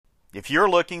If you're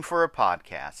looking for a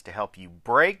podcast to help you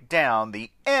break down the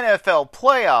NFL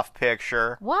playoff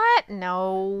picture... What?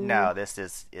 No. No, this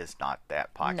is not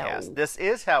that podcast. No. This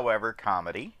is, however,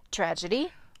 comedy.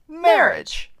 Tragedy.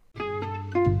 Marriage.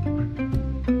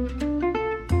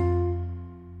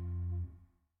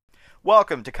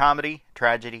 Welcome to Comedy,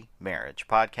 Tragedy, Marriage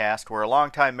podcast, where a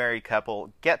longtime married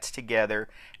couple gets together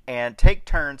and take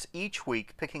turns each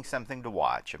week picking something to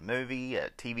watch. A movie, a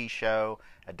TV show,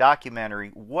 a documentary,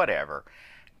 whatever.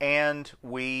 And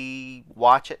we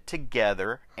watch it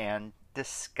together and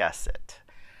discuss it.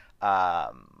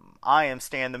 I am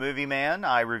Stan the Movie Man.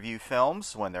 I review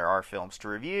films when there are films to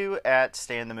review at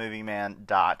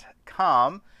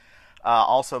stanthemovieman.com.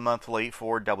 Also monthly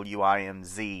for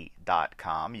WIMZ.com.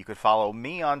 You could follow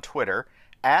me on Twitter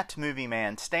at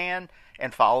MovieManStan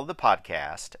and follow the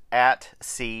podcast at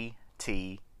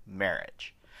CT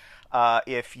Marriage.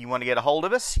 If you want to get a hold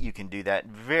of us, you can do that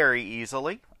very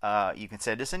easily. You can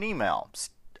send us an email,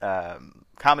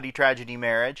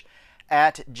 comedytragedymarriage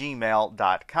at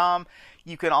gmail.com.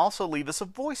 You can also leave us a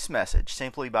voice message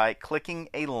simply by clicking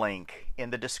a link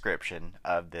in the description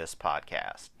of this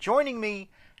podcast. Joining me,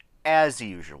 as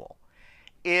usual,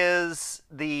 is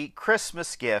the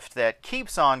Christmas gift that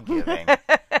keeps on giving,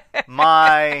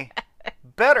 my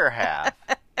better half,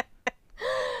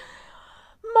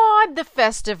 Maud the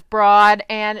Festive Broad.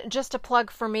 And just a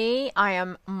plug for me, I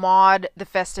am Maud the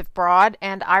Festive Broad,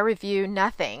 and I review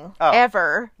nothing,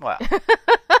 ever. Well,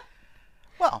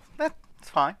 that's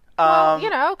fine. Well,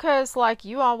 because,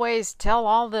 you always tell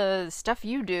all the stuff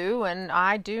you do, and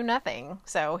I do nothing.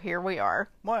 So here we are.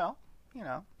 Well,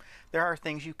 there are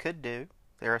things you could do.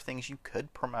 There are things you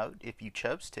could promote if you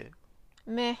chose to.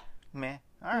 Meh. All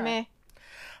right. Meh.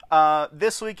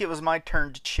 This week it was my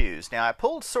turn to choose. Now I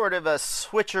pulled sort of a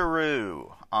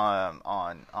switcheroo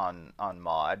on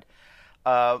Maud.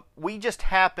 We just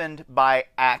happened by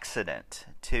accident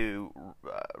to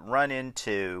run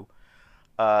into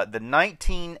the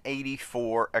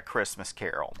 1984 A Christmas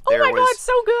Carol. Oh my God,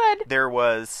 so good! There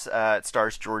was it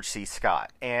stars George C.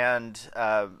 Scott, and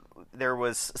there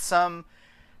was some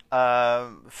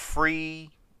free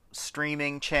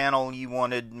streaming channel you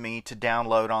wanted me to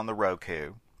download on the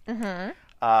Roku.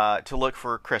 Mm-hmm. To look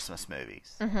for Christmas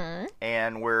movies. Mm-hmm.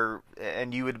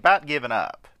 And you had about given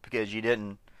up because you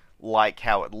didn't like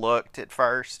how it looked at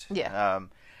first. Yeah.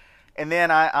 And then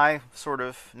I sort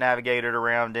of navigated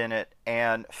around in it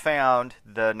and found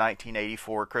the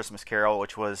 1984 Christmas Carol,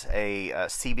 which was a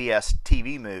CBS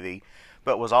TV movie,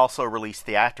 but was also released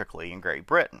theatrically in Great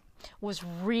Britain. Was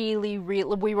really,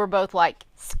 we were both like,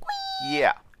 squeak!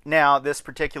 Yeah. Now, this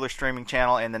particular streaming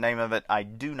channel, and the name of it I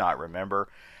do not remember,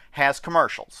 has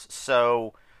commercials.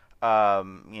 So,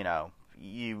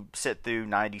 you sit through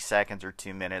 90 seconds or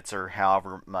 2 minutes or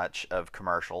however much of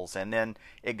commercials, and then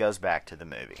it goes back to the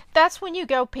movie. That's when you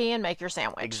go pee and make your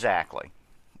sandwich. Exactly.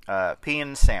 Pee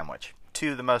and sandwich.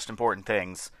 Two of the most important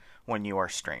things when you are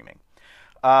streaming.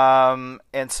 And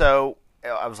so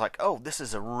I was like, oh, this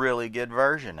is a really good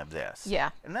version of this.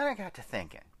 Yeah. And then I got to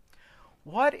thinking,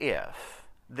 what if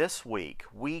this week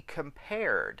we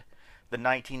compared the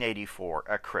 1984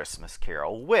 A Christmas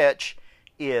Carol, which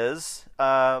is,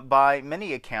 by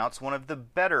many accounts, one of the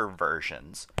better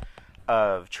versions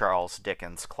of Charles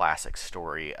Dickens' classic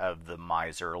story of the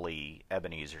miserly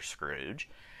Ebenezer Scrooge,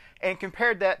 and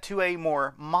compared that to a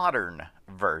more modern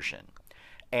version.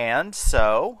 And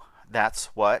so that's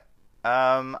what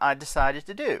I decided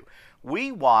to do.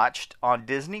 We watched on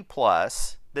Disney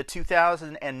Plus the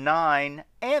 2009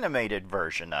 animated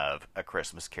version of A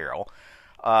Christmas Carol,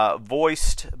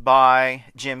 voiced by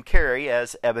Jim Carrey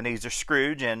as Ebenezer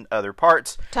Scrooge and other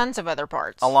parts. Tons of other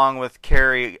parts. Along with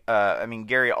Gary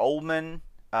Oldman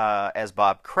as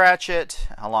Bob Cratchit,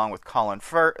 along with Colin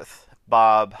Firth,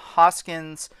 Bob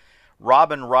Hoskins,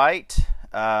 Robin Wright,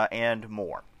 and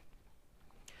more.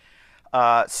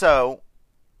 So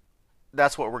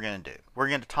that's what we're going to do. We're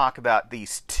going to talk about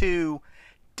these two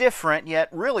different yet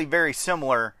really very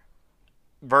similar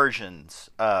versions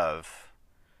of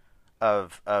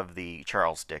the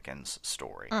Charles Dickens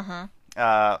story.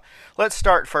 Mm-hmm. Let's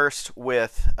start first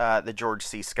with the George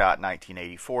C. Scott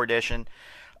 1984 edition.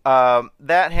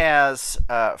 That has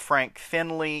Frank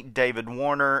Finley, David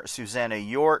Warner, Susanna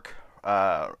York,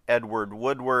 Edward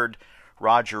Woodward,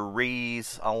 Roger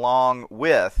Rees, along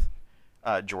with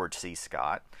George C.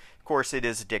 Scott. Of course, it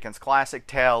is Dickens' classic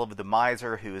tale of the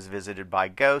miser who is visited by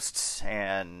ghosts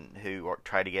and who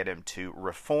try to get him to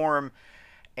reform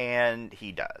And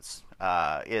he does.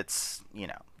 It's,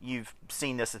 you've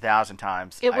seen this 1,000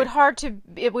 times. It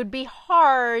would be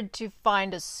hard to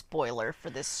find a spoiler for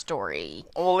this story.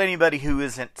 Well, anybody who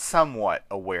isn't somewhat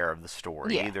aware of the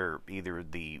story, Yeah. either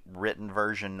the written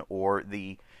version or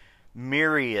the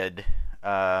myriad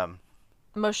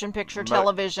Motion picture,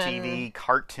 television, TV,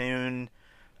 cartoon,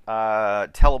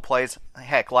 teleplays.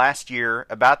 Heck, last year,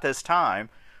 about this time,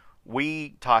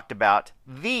 we talked about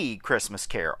The Christmas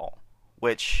Carol,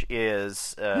 which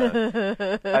is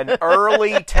an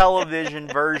early television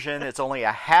version. It's only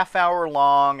a half hour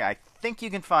long. I think you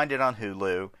can find it on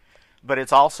Hulu, but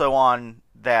it's also on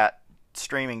that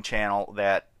streaming channel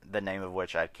that the name of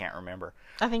which I can't remember.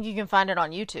 I think you can find it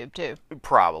on YouTube too.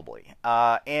 Probably.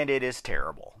 And it is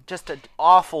terrible. Just an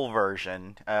awful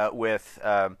version with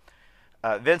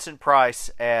Vincent Price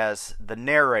as the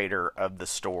narrator of the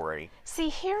story. See,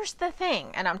 here's the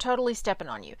thing, and I'm totally stepping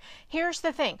on you. Here's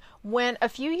the thing. When a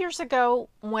few years ago,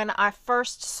 when I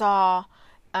first saw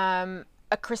A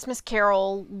Christmas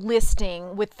Carol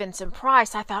listing with Vincent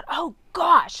Price, I thought, oh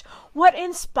gosh, what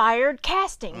inspired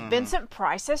casting. Mm-hmm. Vincent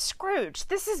Price as Scrooge.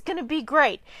 This is going to be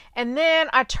great. And then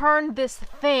I turned this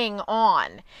thing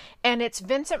on, and it's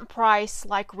Vincent Price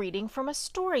like reading from a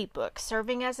storybook,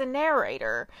 serving as a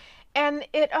narrator. And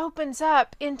it opens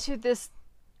up into this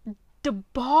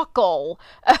debacle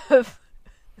of...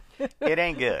 It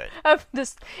ain't good. Of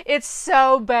this, it's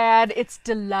so bad, it's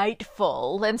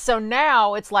delightful. And so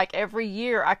now it's like every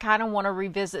year I kind of want to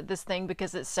revisit this thing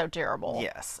because it's so terrible.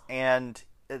 Yes, and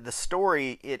the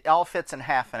story, it all fits in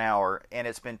half an hour, and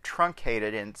it's been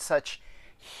truncated, and such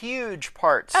huge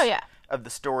parts of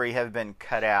the story have been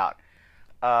cut out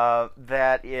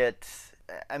that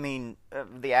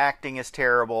the acting is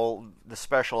terrible. The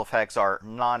special effects are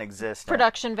non-existent.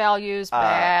 Production values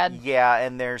bad. Yeah,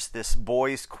 and there's this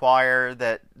boys' choir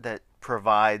that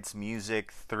provides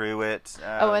music through it.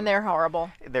 And they're horrible.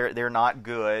 They're not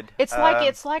good. It's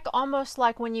like almost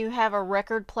like when you have a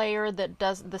record player that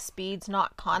does the speed's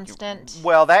not constant.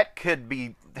 Well, that could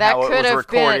be how it was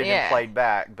recorded and played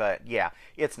back, but yeah,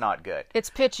 it's not good. It's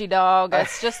pitchy, dog.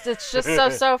 It's just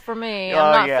so for me.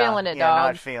 I'm not feeling it, dog.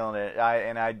 Not feeling it.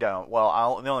 I don't.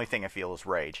 Well, the only thing I feel is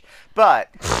rage. But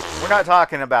we're not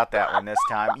talking about that one this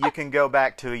time. You can go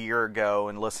back to a year ago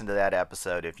and listen to that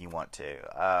episode if you want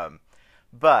to.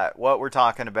 But what we're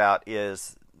talking about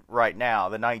is right now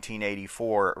the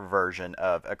 1984 version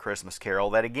of A Christmas Carol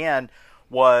that again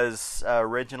was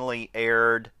originally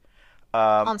aired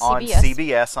on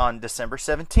CBS on December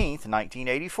 17th,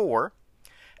 1984,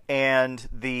 and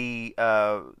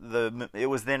it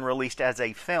was then released as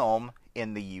a film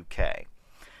in the UK.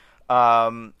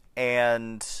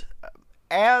 And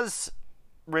as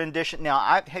rendition,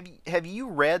 now have you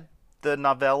read the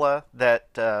novella that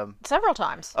several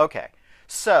times? Okay,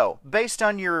 so based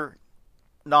on your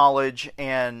knowledge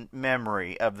and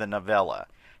memory of the novella,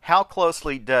 how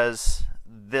closely does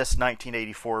this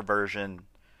 1984 version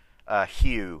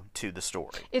hew to the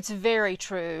story? It's very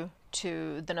true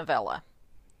to the novella,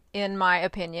 in my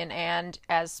opinion, and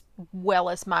as well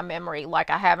as my memory. Like,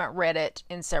 I haven't read it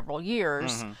in several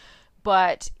years,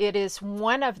 but it is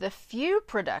one of the few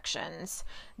productions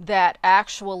that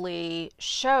actually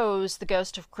shows the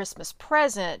Ghost of Christmas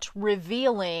Present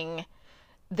revealing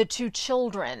the two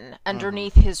children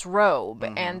underneath his robe.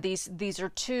 And these are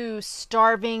two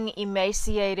starving,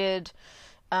 emaciated,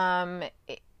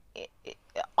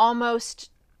 almost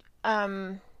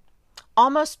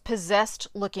possessed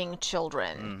looking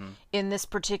children in this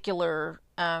particular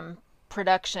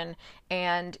production,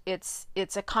 and it's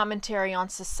a commentary on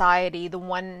society. The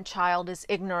one child is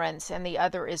ignorance and the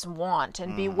other is want,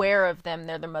 and beware of them,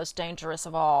 they're the most dangerous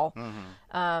of all.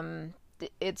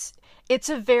 It's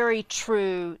a very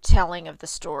true telling of the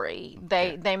story.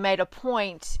 They made a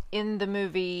point in the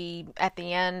movie at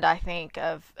the end, I think,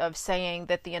 of saying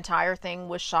that the entire thing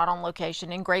was shot on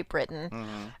location in Great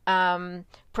Britain.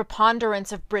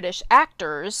 Preponderance of British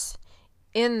actors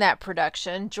in that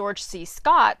production. George C.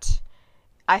 Scott,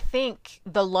 I think,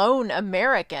 the lone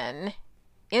American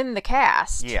in the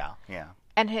cast. Yeah.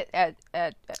 And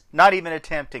not even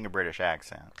attempting a British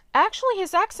accent. Actually,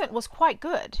 his accent was quite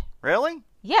good. Really?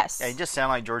 Yes. Yeah, he just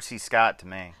sounded like George C. Scott to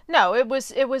me. No, it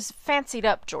was fancied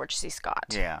up George C. Scott.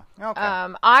 Yeah. Okay.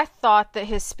 I thought that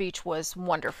his speech was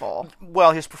wonderful.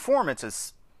 Well, his performance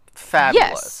is fabulous.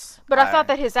 Yes, but I thought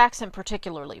that his accent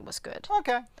particularly was good.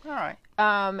 Okay. All right.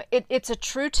 It's a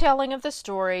true telling of the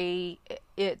story.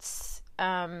 It's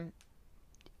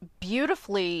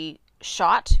beautifully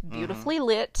shot, beautifully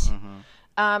lit.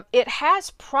 It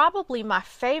has probably my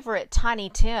favorite Tiny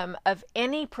Tim of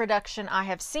any production I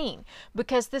have seen,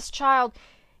 because this child,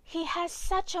 he has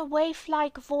such a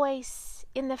waif-like voice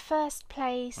in the first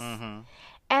place,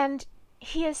 and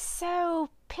he is so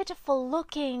pitiful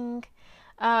looking.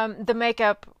 The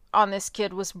makeup on this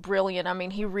kid was brilliant. I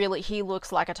mean, he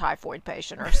looks like a typhoid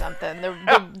patient or something.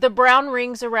 The brown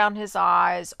rings around his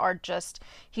eyes are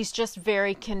he's just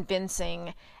very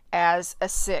convincing as a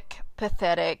sick,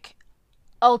 pathetic,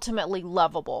 ultimately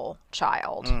lovable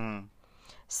child.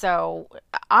 So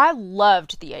I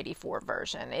loved the '84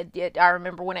 version. I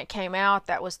remember when it came out.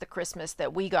 That was the Christmas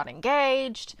that we got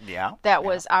engaged. Yeah.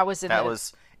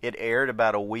 It aired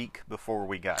about a week before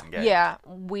we got engaged. Yeah,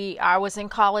 I was in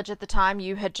college at the time.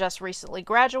 You had just recently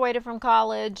graduated from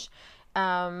college.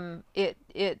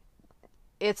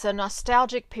 It's a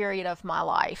nostalgic period of my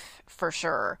life for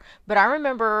sure. But I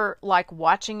remember like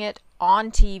watching it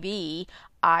on TV.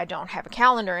 I don't have a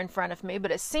calendar in front of me,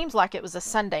 but it seems like it was a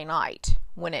Sunday night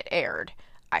when it aired.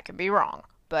 I could be wrong,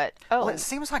 but well, it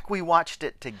seems like we watched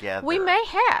it together. We may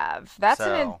have.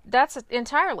 That's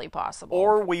entirely possible.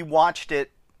 Or we watched it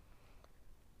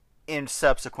in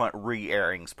subsequent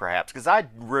re-airings, perhaps, because I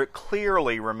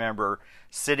clearly remember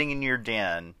sitting in your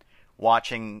den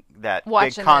watching big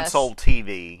console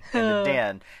TV in the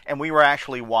den, and we were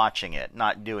actually watching it,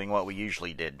 not doing what we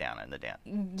usually did down in the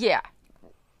den. Yeah.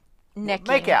 Necking.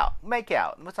 Make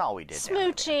out. That's all we did.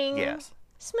 Smooching. Yes.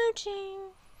 Smooching.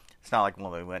 It's not like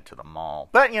when we went to the mall.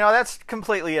 But, that's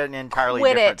completely an entirely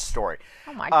different story.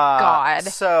 Oh, my God.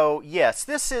 So, yes,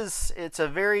 it's a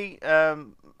very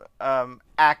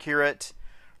accurate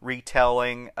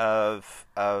retelling of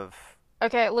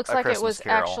Okay, it looks like Christmas it was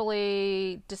Carol.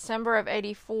 Actually December of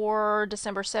 '84,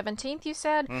 December 17th, you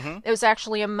said? Mm-hmm. It was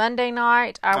actually a Monday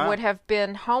night. I would have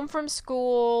been home from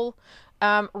school,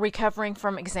 recovering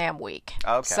from exam week.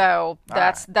 Okay. So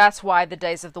that's why the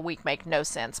days of the week make no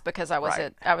sense, because I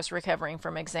was recovering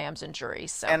from exams and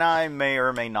juries. So. And I may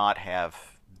or may not have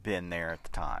been there at the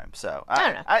time. So I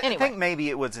don't know. I think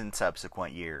maybe it was in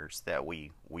subsequent years that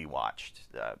we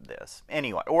watched this.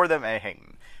 Anyway, or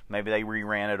maybe they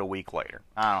reran it a week later.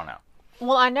 I don't know.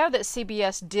 Well, I know that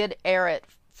CBS did air it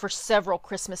for several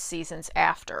Christmas seasons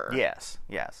after. Yes.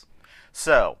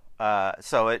 So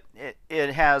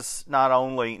it has not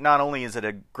only is it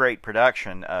a great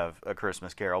production of A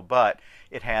Christmas Carol, but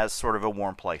it has sort of a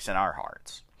warm place in our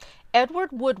hearts. Edward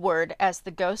Woodward as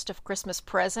the Ghost of Christmas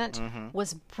Present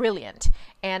was brilliant,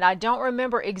 and I don't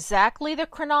remember exactly the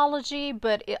chronology,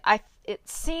 but it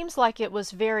seems like it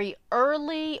was very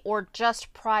early or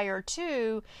just prior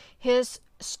to his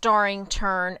starring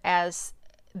turn as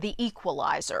the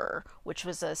Equalizer, which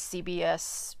was a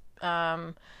CBS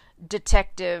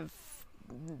detective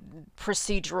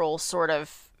procedural sort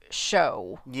of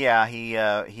show. Yeah,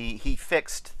 he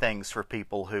fixed things for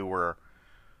people who were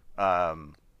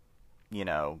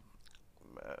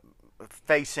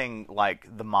facing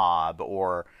like the mob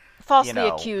or falsely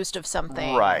accused of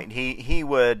something. Right. He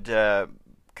would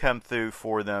come through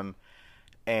for them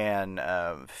and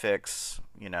fix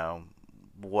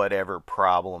whatever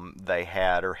problem they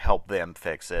had or help them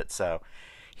fix it. So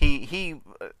he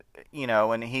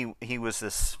was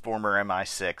this former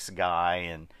MI6 guy,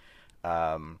 and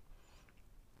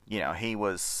he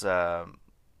was the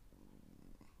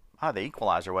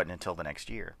Equalizer wasn't until the next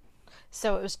year.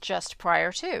 So it was just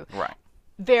prior to. Right.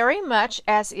 Very much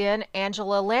as in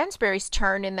Angela Lansbury's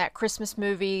turn in that Christmas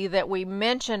movie that we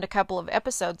mentioned a couple of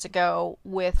episodes ago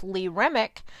with Lee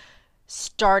Remick,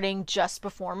 starting just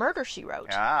before Murder, She Wrote.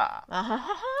 Ah.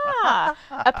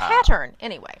 A pattern.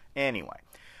 Anyway.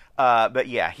 But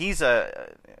yeah, he is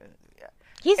a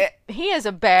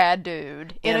bad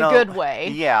dude in a good way.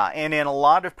 Yeah, and in a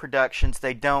lot of productions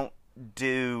they don't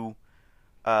do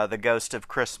the Ghost of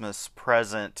Christmas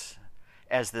Present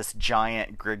as this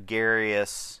giant,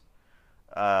 gregarious,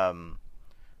 loud,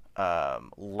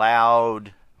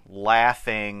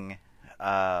 laughing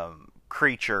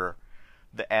creature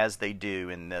as they do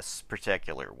in this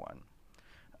particular one.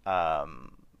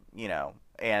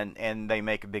 And they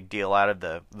make a big deal out of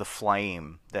the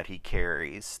flame that he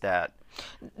carries.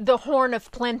 The horn of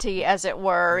plenty, as it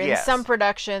were. In some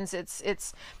productions,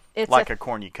 it's like a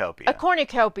cornucopia. A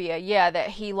cornucopia, yeah,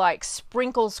 that he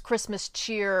sprinkles Christmas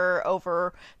cheer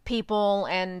over people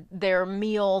and their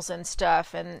meals and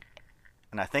stuff. And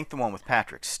I think the one with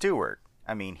Patrick Stewart,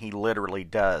 he literally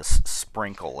does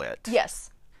sprinkle it. Yes.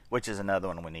 Which is another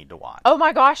one we need to watch. Oh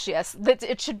my gosh, yes.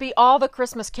 It should be all the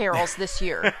Christmas carols this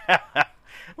year.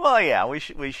 Well, yeah, we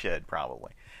should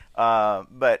probably.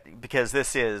 But because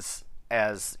this is,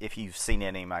 as if you've seen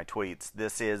any of my tweets,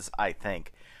 this is, I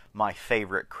think, my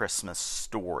favorite Christmas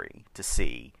story to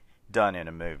see done in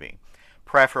a movie.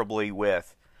 Preferably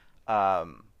with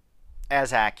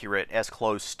as accurate, as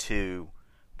close to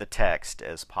the text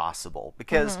as possible,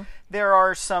 because there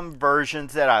are some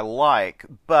versions that I like,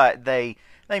 but they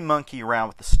monkey around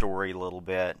with the story a little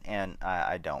bit, and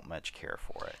I don't much care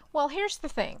for it. Well, here's the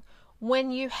thing.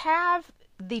 When you have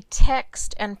the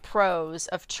text and prose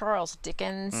of Charles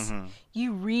Dickens,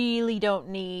 you really don't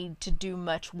need to do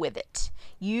much with it.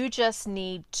 You just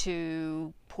need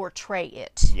to portray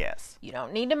it. Yes. You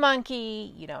don't need to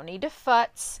monkey, you don't need to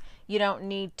futz, you don't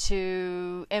need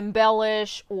to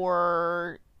embellish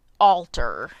or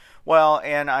alter. Well,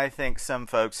 and I think some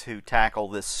folks who tackle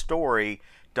this story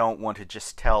don't want to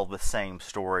just tell the same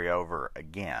story over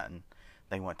again.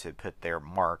 They want to put their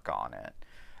mark on it.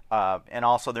 And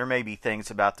also, there may be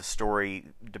things about the story,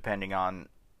 depending on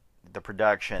the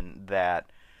production,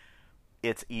 that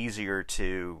it's easier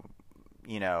to,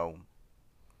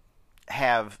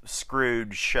 have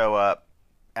Scrooge show up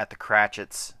at the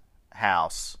Cratchits'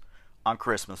 house on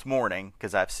Christmas morning,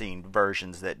 because I've seen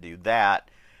versions that do that,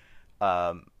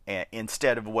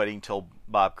 instead of waiting till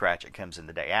Bob Cratchit comes in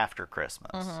the day after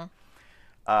Christmas.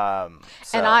 And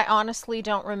I honestly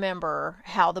don't remember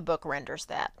how the book renders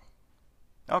that.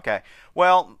 Okay.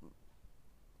 Well,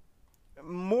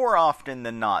 more often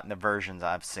than not, in the versions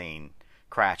I've seen,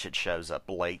 Cratchit shows up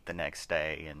late the next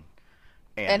day,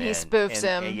 and he spoofs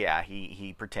him. Yeah,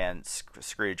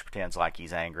 Scrooge pretends like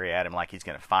he's angry at him, like he's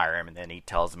going to fire him, and then he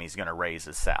tells him he's going to raise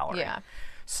his salary. Yeah.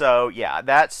 So, yeah,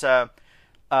 that's that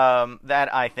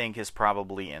I think is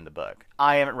probably in the book.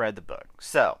 I haven't read the book,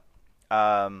 so.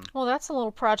 Well, that's a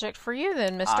little project for you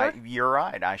then, mister. You're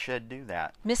right. I should do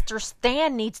that. Mr.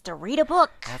 Stan needs to read a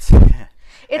book.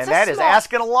 That is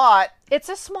asking a lot. It's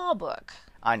a small book.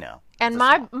 I know. And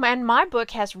my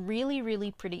book has really,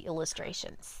 really pretty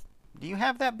illustrations. Do you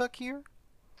have that book here?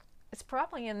 It's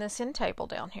probably in this end table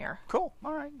down here. Cool.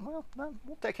 All right. Well,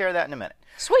 we'll take care of that in a minute.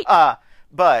 Sweet.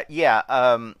 But yeah,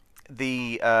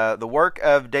 the work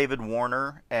of David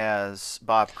Warner as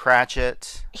Bob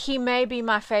Cratchit. He may be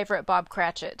my favorite Bob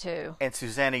Cratchit too. And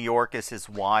Susanna York is his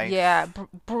wife. Yeah,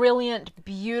 brilliant,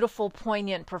 beautiful,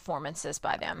 poignant performances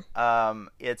by them. And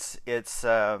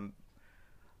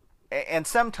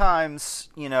sometimes,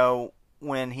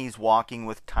 when he's walking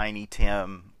with Tiny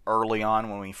Tim early on,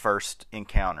 when we first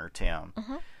encounter Tim,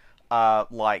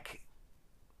 like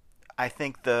I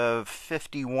think the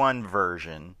 51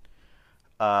 version.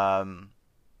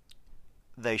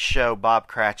 They show Bob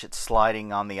Cratchit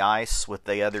sliding on the ice with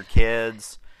the other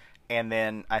kids, and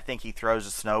then I think he throws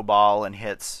a snowball and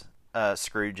hits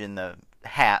Scrooge in the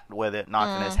hat with it,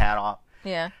 knocking his hat off.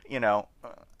 Yeah.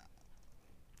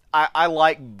 I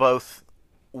like both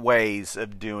ways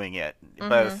of doing it.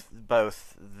 Both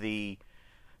the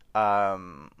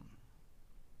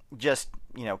just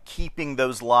keeping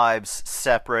those lives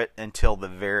separate until the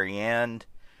very end.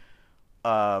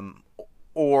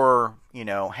 Or,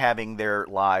 having their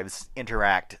lives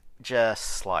interact just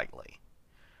slightly.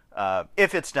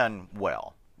 If it's done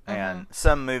well. And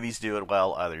some movies do it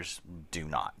well, others do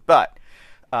not. But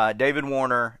David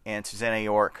Warner and Susanna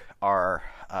York are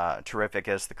terrific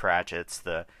as the Cratchits.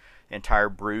 The entire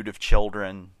brood of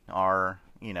children are,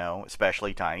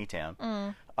 especially Tiny Tim.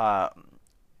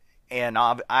 And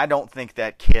I don't think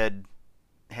that kid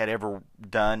had ever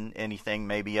done anything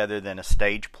maybe other than a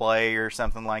stage play or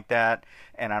something like that,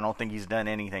 and I don't think he's done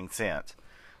anything since,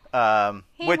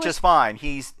 which is fine.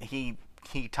 He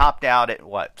topped out at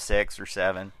what, 6 or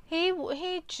 7. He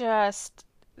just,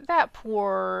 that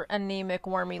poor anemic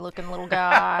wormy looking little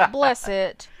guy. bless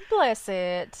it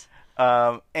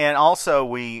And also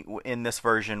we in this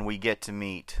version we get to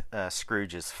meet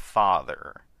Scrooge's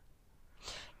father,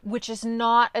 which is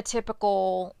not a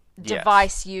typical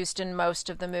device used in most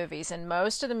of the movies. In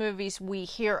most of the movies, we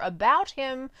hear about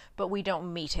him, but we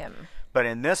don't meet him. But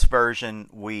in this version,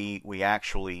 we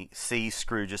actually see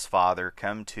Scrooge's father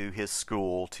come to his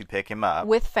school to pick him up.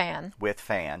 With Fan,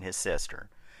 his sister.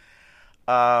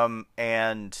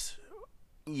 And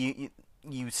you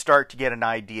start to get an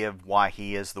idea of why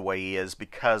he is the way he is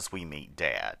because we meet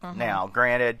Dad. Now,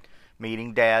 granted,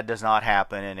 meeting Dad does not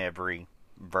happen in every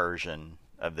version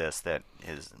of this that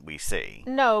we see.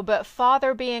 No, but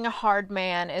father being a hard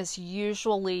man is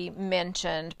usually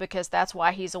mentioned because that's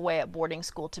why he's away at boarding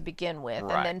school to begin with.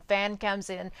 Right. And then Fan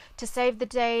comes in to save the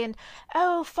day, and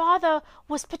father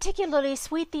was particularly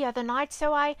sweet the other night,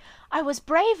 so I was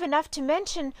brave enough to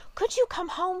mention, could you come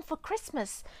home for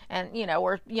Christmas? And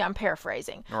I'm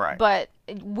paraphrasing. Right. But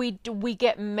we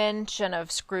get mention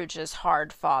of Scrooge's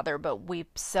hard father, but we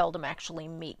seldom actually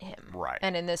meet him. Right.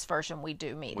 And in this version we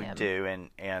do meet him. We do,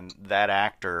 and that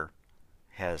actor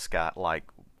has got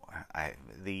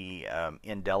the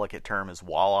indelicate term is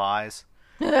wall eyes.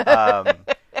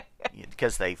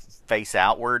 because they face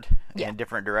outward Yeah. in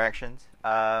different directions.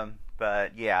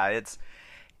 But yeah, it's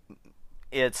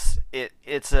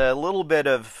a little bit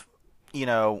of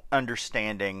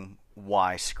understanding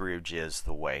why Scrooge is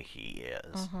the way he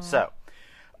is. So,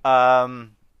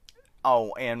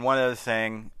 oh, and one other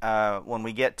thing, when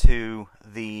we get to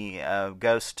the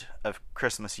Ghost of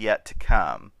Christmas Yet to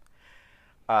Come,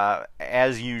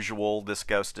 as usual, this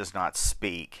ghost does not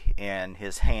speak, and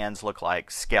his hands look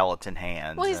like skeleton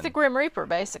hands. Well, he's the Grim Reaper,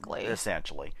 basically.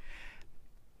 Essentially.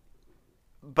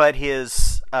 But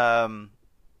his how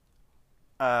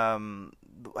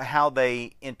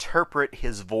they interpret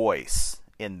his voice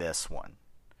in this one.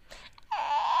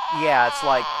 Yeah, it's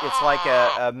like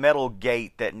a metal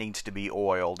gate that needs to be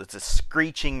oiled. It's a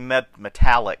screeching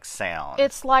metallic sound.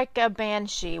 It's like a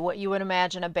banshee, what you would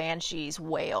imagine a banshee's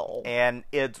wail. And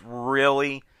it's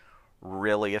really,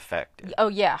 really effective. Oh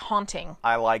yeah, haunting.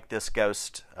 I like this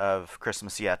Ghost of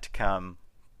Christmas Yet to Come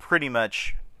pretty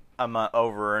much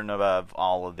over and above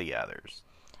all of the others.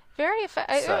 Very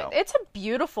effective. So. It's a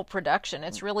beautiful production.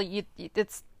 It's really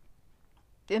it's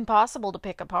impossible to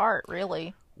pick apart,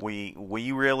 really. We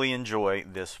really enjoy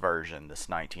this version, this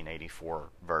 1984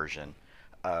 version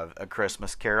of A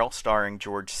Christmas Carol, starring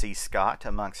George C. Scott,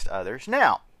 amongst others.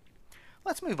 Now,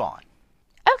 let's move on.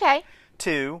 Okay.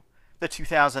 To the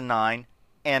 2009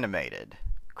 animated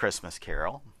Christmas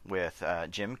Carol with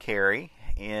Jim Carrey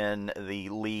in the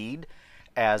lead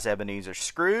as Ebenezer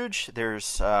Scrooge.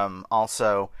 There's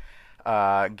also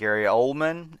Gary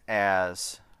Oldman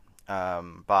as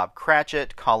Bob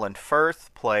Cratchit. Colin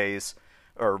Firth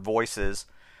voices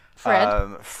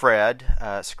Fred,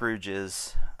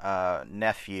 Scrooge's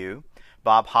nephew.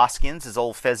 Bob Hoskins is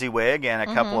old Fezziwig and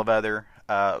a couple of other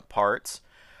parts.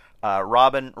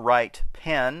 Robin Wright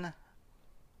Penn.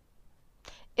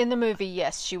 In the movie,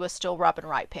 yes, she was still Robin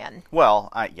Wright Penn.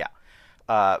 Well, yeah.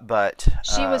 But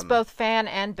she was both Fan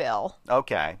and Bill.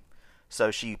 Okay.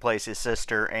 So she plays his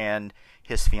sister and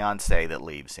his fiancée that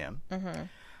leaves him.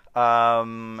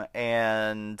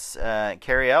 And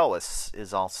Carrie Ellis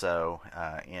is also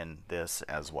in this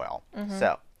as well.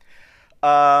 So,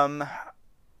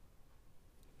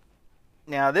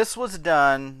 now this was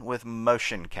done with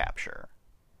motion capture,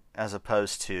 as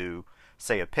opposed to,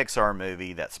 say, a Pixar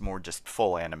movie that's more just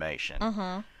full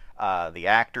animation. The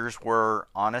actors were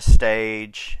on a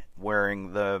stage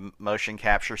wearing the motion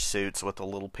capture suits with the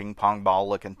little ping pong ball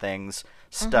looking things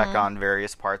stuck on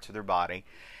various parts of their body.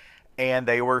 And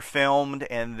they were filmed,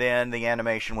 and then the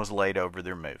animation was laid over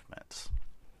their movements.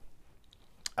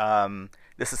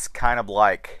 This is kind of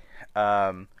like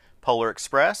Polar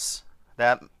Express.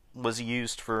 That was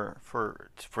used for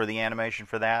the animation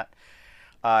for that,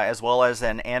 as well as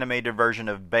an animated version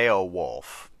of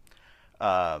Beowulf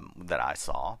that I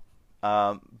saw.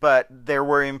 But there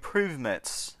were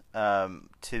improvements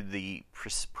to the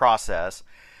process,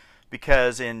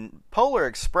 because in Polar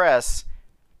Express,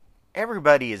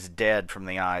 everybody is dead from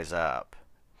the eyes up.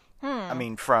 I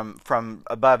mean, from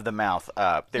above the mouth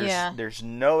up. There's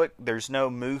no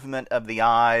movement of the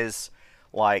eyes,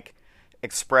 like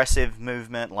expressive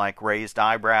movement, like raised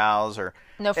eyebrows or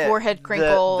no forehead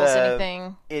crinkles,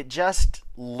 anything. It just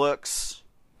looks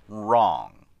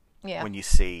wrong when you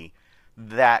see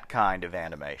that kind of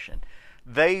animation.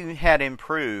 They had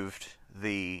improved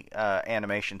the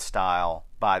animation style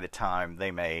by the time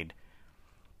they made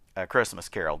A Christmas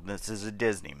Carol. This is a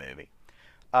Disney movie.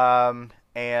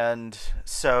 And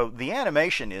so the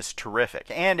animation is terrific.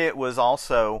 And it was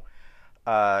also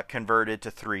converted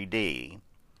to 3D.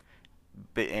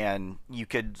 And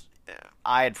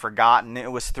I had forgotten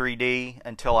it was 3D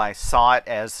until I saw it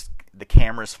as the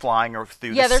camera's flying through the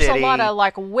city. Yeah, there's a lot of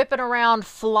like whipping around,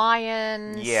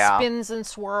 flying, spins and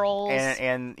swirls.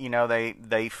 And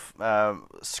they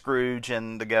Scrooge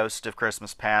and the Ghost of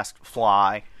Christmas Past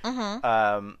fly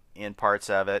in parts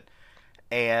of it.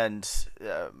 And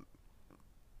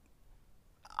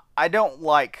I don't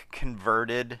like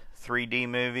converted 3D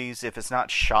movies. If it's not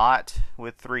shot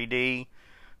with 3D,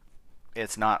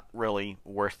 it's not really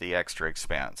worth the extra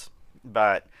expense.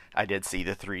 But I did see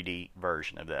the 3D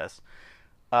version of this.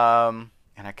 And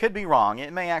I could be wrong.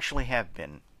 It may actually have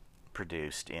been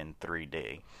produced in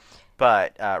 3D.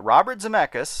 But Robert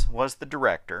Zemeckis was the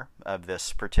director of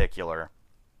this particular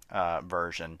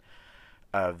version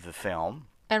of the film.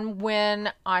 And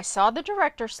when I saw the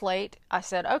director slate, I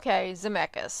said, okay,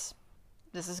 Zemeckis,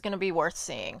 this is going to be worth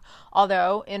seeing.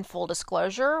 Although, in full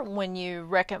disclosure, when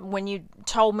you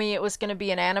told me it was going to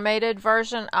be an animated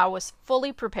version, I was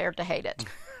fully prepared to hate it.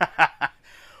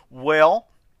 Well,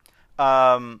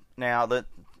 now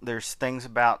there's things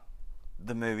about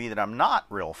the movie that I'm not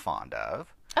real fond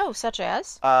of. Oh, such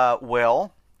as?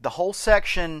 Well, the whole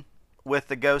section with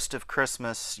the Ghost of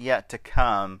Christmas Yet to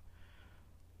Come,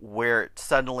 where it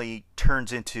suddenly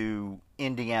turns into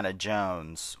Indiana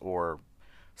Jones or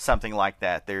something like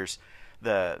that. There's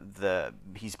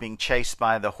he's being chased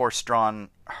by the horse-drawn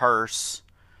hearse,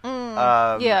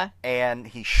 yeah, and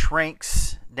he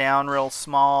shrinks down real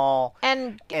small,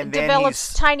 and then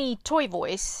develops tiny toy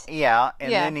voice. Yeah,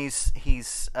 and Yeah. then he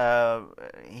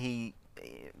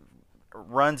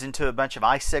runs into a bunch of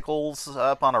icicles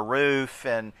up on a roof,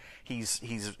 and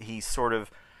he's sort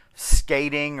of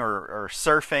skating or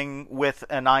surfing with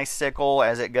an icicle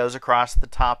as it goes across the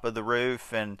top of the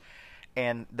roof, and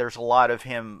there's a lot of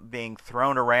him being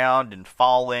thrown around and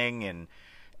falling,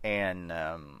 and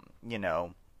you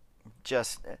know,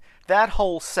 just that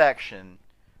whole section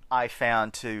I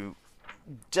found to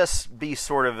just be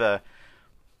sort of a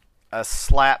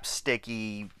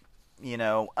slapsticky, you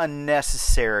know,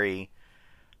 unnecessary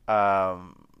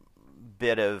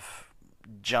bit of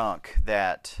junk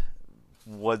that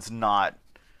was not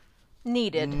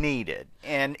Needed.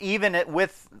 And even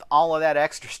with all of that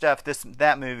extra stuff,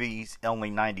 that movie's only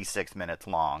 96 minutes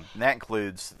long, and that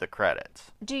includes the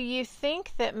credits. Do you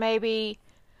think that maybe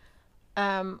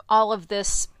all of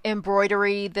this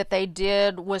embroidery that they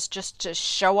did was just to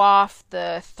show off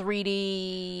the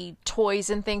 3D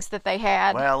toys and things that they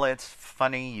had? Well, it's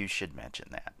funny you should mention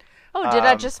that. Oh, did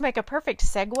I just make a perfect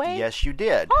segue? Yes, you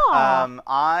did. Aw.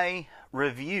 I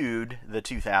reviewed the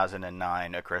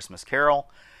 2009 A Christmas Carol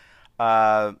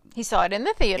He saw it in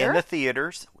the theater. in the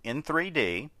theaters in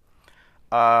 3D.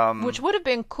 Which would have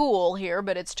been cool here,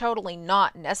 but it's totally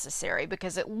not necessary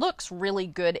because it looks really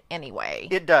good anyway.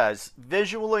 It does.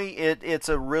 Visually, it's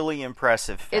a really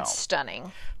impressive film. It's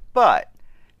stunning. But,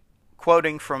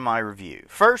 quoting from my review,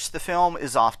 first, the film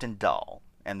is often dull,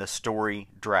 and the story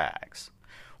drags.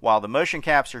 While the motion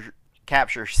capture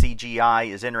CGI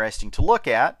is interesting to look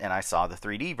at, and I saw the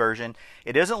 3D version,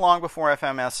 it isn't long before I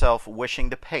found myself wishing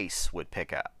the pace would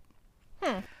pick up.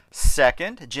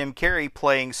 Second, Jim Carrey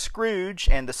playing Scrooge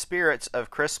and the spirits of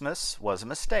Christmas was a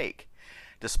mistake.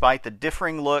 Despite the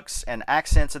differing looks and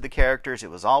accents of the characters,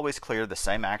 it was always clear the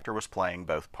same actor was playing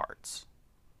both parts.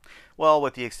 Well,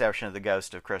 with the exception of the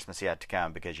Ghost of Christmas Yet to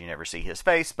Come, because you never see his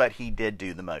face, but he did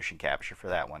do the motion capture for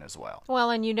that one as well.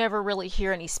 Well, and you never really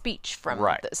hear any speech from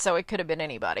Right. so it could have been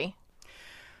anybody.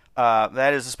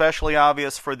 That is especially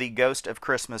obvious for the Ghost of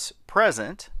Christmas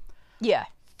Present. Yeah.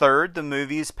 Third, the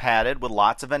movie is padded with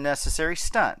lots of unnecessary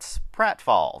stunts,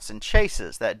 pratfalls, and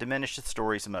chases that diminish the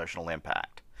story's emotional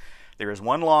impact. There is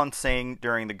one long scene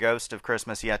during the Ghost of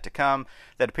Christmas Yet to Come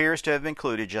that appears to have been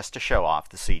included just to show off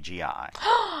the CGI.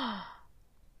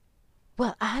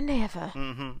 Well, I never.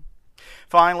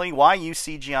 Finally, why use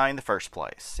CGI in the first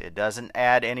place? It doesn't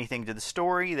add anything to the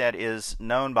story that is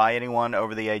known by anyone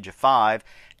over the age of 5,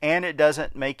 and it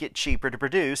doesn't make it cheaper to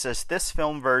produce, as this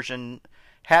film version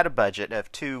had a budget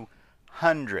of $200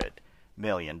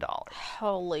 million.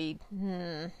 Holy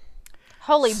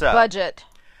So, budget.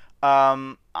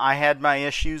 I had my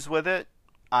issues with it.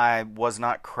 I was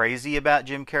not crazy about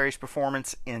Jim Carrey's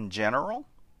performance in general.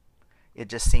 It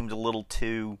just seemed a little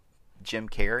too Jim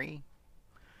Carrey.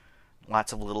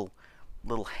 Lots of little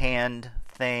hand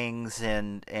things,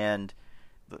 and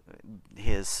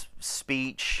his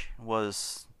speech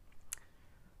was,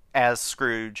 as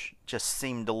Scrooge, just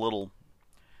seemed a little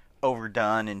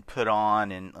overdone and put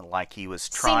on, and like he was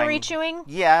trying. Scenery chewing?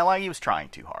 Yeah, like he was trying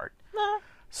too hard.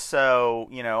 So,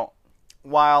 you know,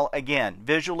 while, again,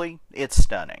 visually, it's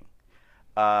stunning.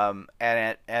 And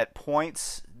at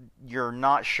points, you're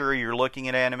not sure you're looking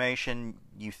at animation.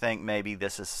 You think maybe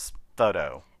this is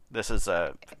photo. This is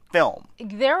a film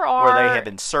There are where they have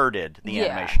inserted the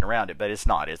animation around it, but it's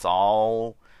not. It's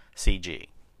all CG.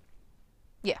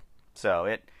 Yeah. So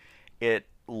it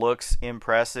looks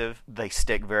impressive. They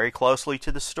stick very closely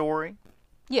to the story.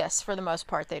 Yes, for the most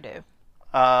part they do.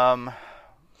 Um,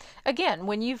 Again,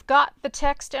 when you've got the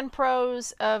text and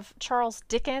prose of Charles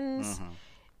Dickens,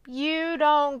 you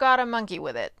don't got a monkey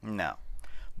with it. No.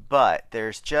 But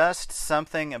there's just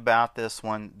something about this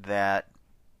one that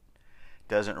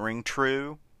doesn't ring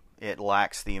true. It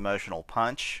lacks the emotional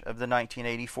punch of the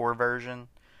 1984 version,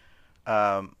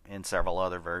 and several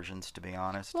other versions, to be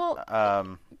honest. Well,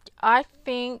 I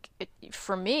think,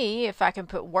 for me, if I can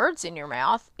put words in your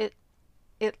mouth, it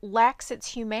lacks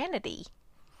its humanity.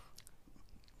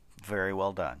 Very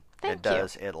well done. Thank It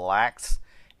does. It lacks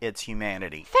its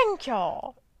humanity. Thank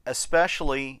y'all.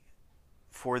 Especially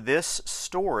for this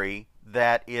story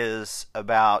that is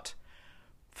about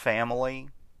family,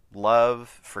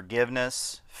 love,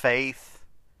 forgiveness, faith,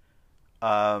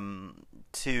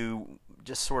 to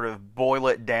just sort of boil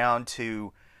it down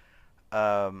to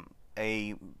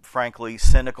a frankly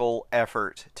cynical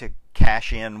effort to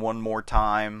cash in one more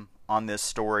time on this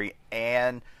story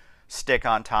and stick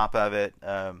on top of it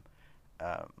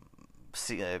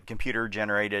computer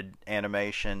generated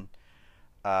animation.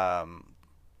 And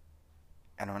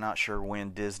I'm not sure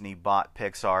when Disney bought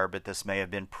Pixar, but this may have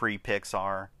been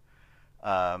pre-Pixar.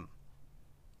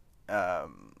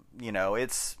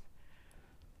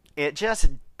 It just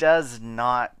does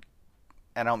not.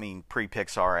 I don't mean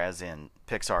pre-Pixar as in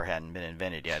Pixar hadn't been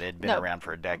invented yet. It had been around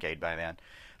for a decade by then.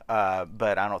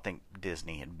 But I don't think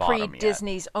Disney had bought them yet.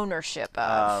 Pre-Disney's ownership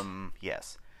of.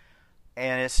 Yes.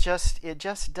 And it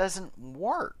just doesn't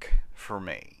work for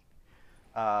me.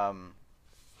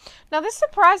 Now, this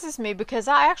surprises me because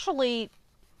I actually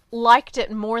liked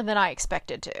it more than I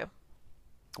expected to.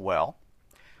 Well,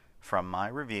 from my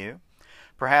review,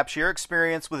 perhaps your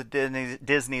experience with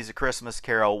Disney's A Christmas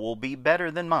Carol will be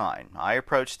better than mine. I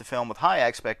approached the film with high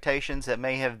expectations that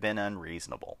may have been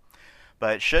unreasonable.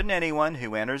 But shouldn't anyone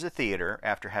who enters a theater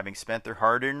after having spent their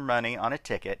hard-earned money on a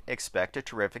ticket expect a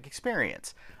terrific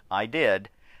experience? I did,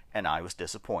 and I was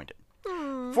disappointed.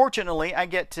 Fortunately, I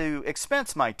get to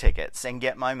expense my tickets and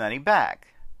get my money back.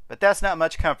 But that's not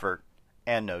much comfort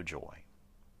and no joy.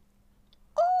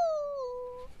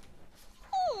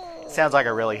 Sounds like I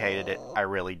really hated it. I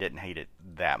really didn't hate it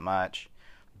that much.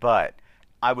 But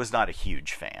I was not a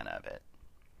huge fan of it.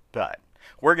 But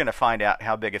we're going to find out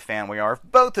how big a fan we are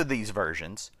of both of these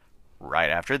versions right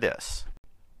after this.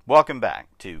 Welcome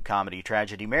back to Comedy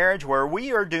Tragedy Marriage, where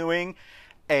we are doing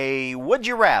a Would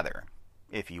You Rather,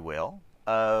 if you will,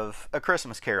 of A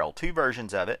Christmas Carol. Two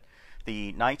versions of it. The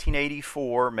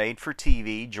 1984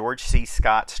 made-for-TV George C.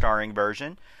 Scott starring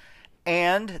version,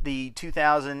 and the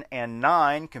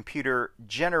 2009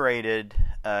 computer-generated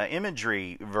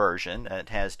imagery version that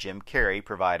has Jim Carrey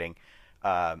providing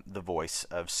the voice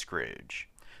of Scrooge.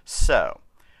 So,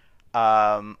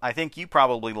 I think you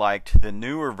probably liked the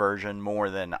newer version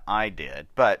more than I did,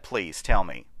 but please tell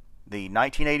me, the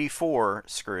 1984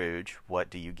 Scrooge, what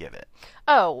do you give it?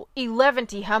 Oh, 11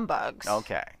 humbugs.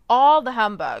 Okay. All the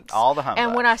humbugs. All the humbugs.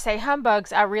 And when I say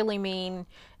humbugs, I really mean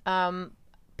plum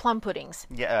puddings.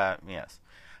 Yeah. Yes.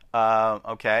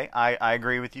 Okay. I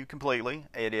agree with you completely.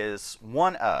 It is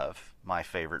one of my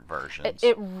favorite versions.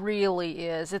 It really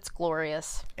is. It's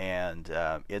glorious. And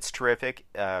it's terrific.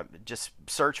 Just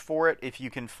search for it if you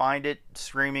can find it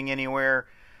streaming anywhere.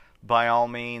 By all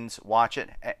means, watch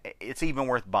it. It's even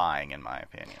worth buying, in my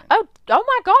opinion. Oh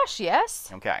my gosh,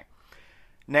 yes. Okay.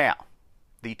 Now,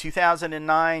 the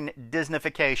 2009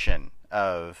 Disneyfication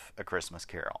of A Christmas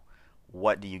Carol.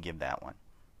 What do you give that one?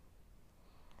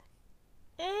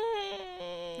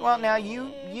 Well, now,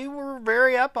 you were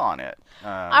very up on it.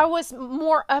 I was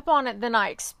more up on it than I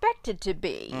expected to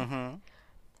be. Mm-hmm.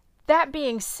 That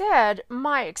being said,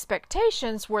 my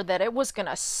expectations were that it was going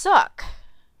to suck.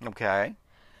 Okay.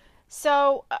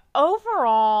 So,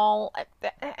 overall,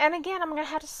 and again, I'm going to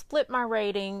have to split my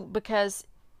rating because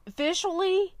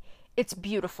visually, it's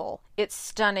beautiful. It's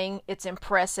stunning. It's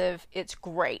impressive. It's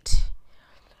great.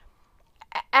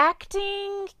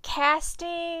 Acting,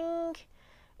 casting,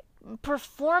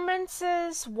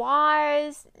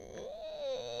 performances-wise,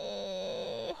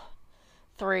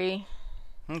 3.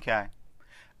 Okay.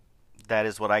 That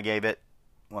is what I gave it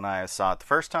when I saw it the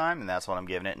first time, and that's what I'm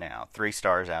giving it now. 3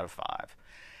 stars out of 5.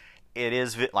 It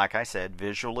is, like I said,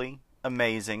 visually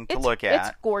amazing to look at.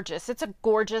 It's gorgeous. It's a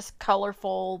gorgeous,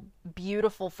 colorful,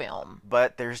 beautiful film.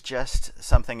 But there's just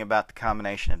something about the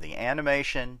combination of the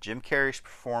animation, Jim Carrey's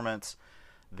performance,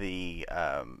 the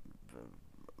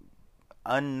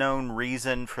unknown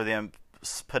reason for them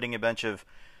putting a bunch of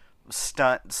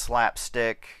stunt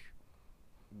slapstick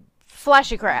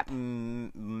flashy crap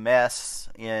mess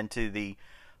into the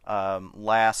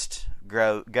last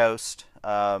ghost.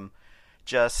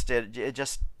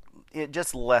 It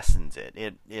just lessens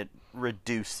it. It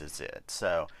reduces it.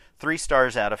 So 3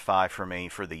 stars out of 5 for me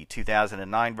for the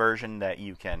 2009 version that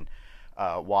you can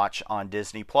watch on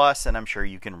Disney Plus, and I'm sure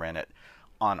you can rent it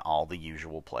on all the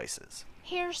usual places.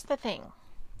 Here's the thing.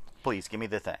 Please give me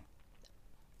the thing.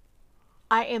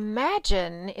 I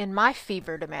imagine in my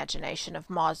fevered imagination of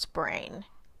Ma's brain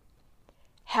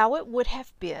how it would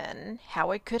have been,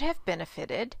 how it could have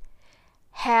benefited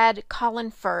had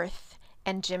Colin Firth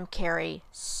and Jim Carrey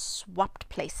swapped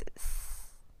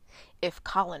places. If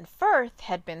Colin Firth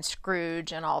had been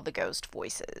Scrooge and all the ghost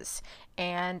voices,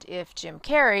 and if Jim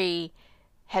Carrey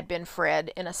had been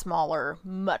Fred in a smaller,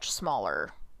 much smaller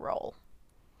role.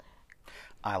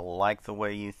 I like the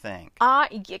way you think.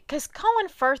 Because Colin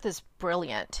Firth is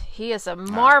brilliant. He is a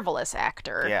marvelous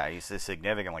actor. Yeah, he's a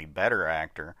significantly better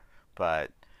actor, but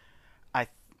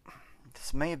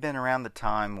this may have been around the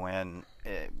time when,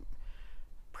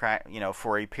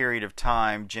 for a period of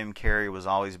time, Jim Carrey was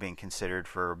always being considered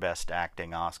for Best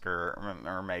Acting Oscar,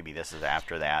 or maybe this is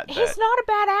after that. But he's not a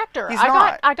bad actor. He's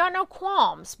not. I got no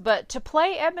qualms, but to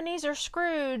play Ebenezer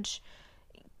Scrooge,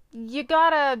 you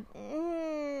gotta.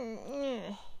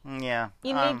 Yeah.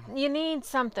 You need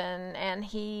something, and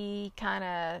he kind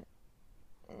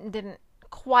of didn't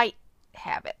quite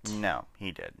have it. No,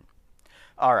 he didn't.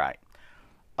 All right.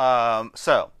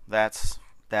 So that's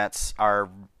our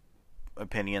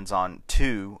opinions on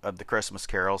 2 of the Christmas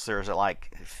carols. There's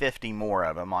like 50 more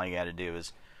of them. All you got to do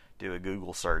is do a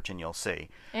Google search and you'll see.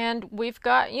 And we've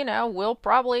got, we'll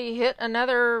probably hit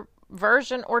another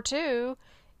version or 2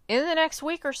 in the next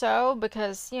week or so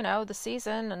because, the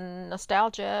season and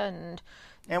nostalgia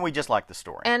and we just like the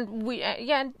story. And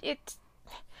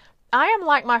I am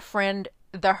like my friend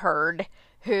The Herd,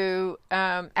 who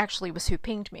actually was who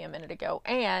pinged me a minute ago,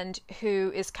 and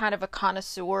who is kind of a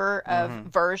connoisseur of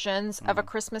versions of A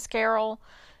Christmas Carol.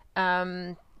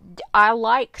 I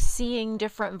like seeing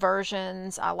different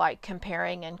versions. I like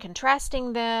comparing and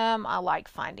contrasting them. I like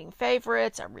finding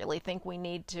favorites. I really think we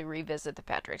need to revisit the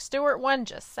Patrick Stewart one,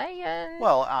 just saying.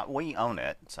 Well, we own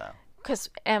it, so.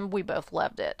 And we both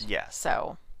loved it. Yes.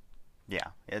 So. Yeah,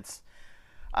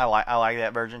 I like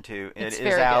that version too. It's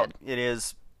very good. It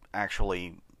is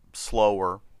actually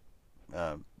slower.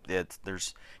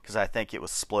 Because I think it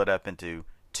was split up into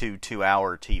 2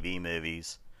 2-hour TV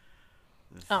movies.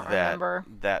 I don't remember.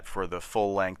 That for the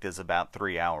full length is about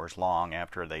 3 hours long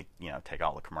after they take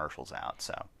all the commercials out.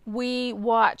 So we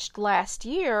watched last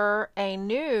year a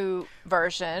new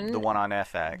version, the one on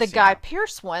FX, the Guy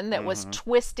Pearce one that was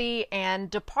twisty and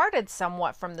departed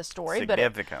somewhat from the story,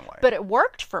 significantly. But it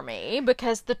worked for me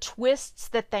because the twists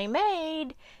that they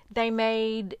made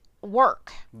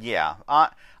work. Yeah,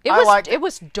 it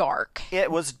was dark. It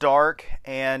was dark,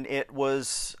 and it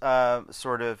was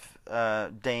sort of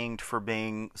dinged for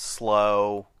being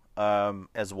slow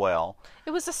as well.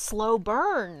 It was a slow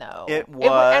burn, though. It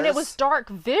was, and it was dark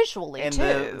visually and too.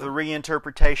 And the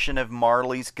reinterpretation of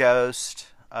Marley's ghost,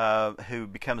 who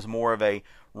becomes more of a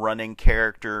running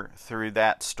character through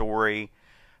that story,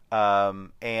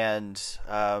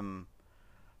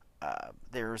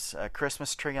 there's a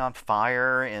Christmas tree on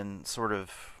fire in sort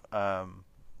of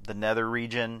the nether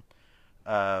region.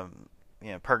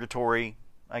 Purgatory,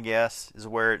 I guess, is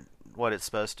what it's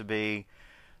supposed to be.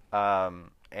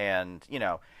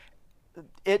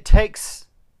 It takes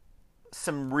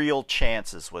some real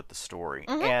chances with the story.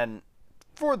 And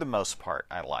for the most part,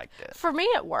 I liked it. For me,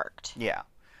 it worked. Yeah.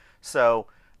 So,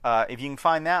 if you can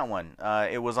find that one,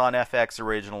 it was on FX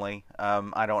originally.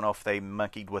 I don't know if they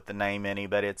monkeyed with the name any,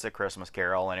 but it's A Christmas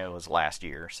Carol, and it was last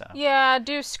year. So yeah,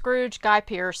 do Scrooge Guy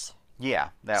Pearce. Yeah,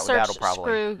 that'll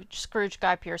probably Scrooge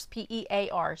Guy Pearce,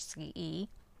 Pearce.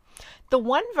 The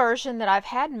one version that I've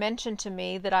had mentioned to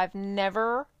me that I've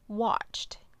never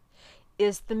watched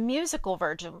is the musical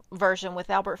version with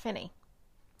Albert Finney.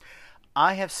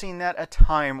 I have seen that a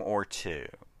time or two.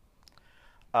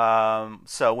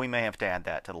 So we may have to add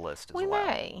that to the list as well. We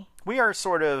may. We are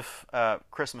sort of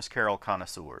Christmas Carol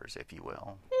connoisseurs, if you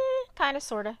will. Kind of,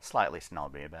 sort of. Slightly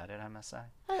snobby about it, I must say.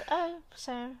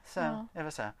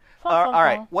 Ever so. All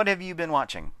right, what have you been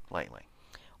watching lately?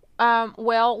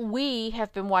 Well, we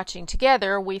have been watching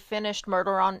together. We finished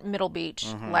Murder on Middle Beach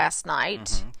last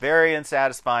night. Very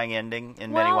unsatisfying ending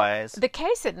in many ways. The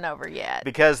case isn't over yet.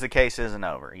 Because the case isn't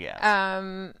over, yes.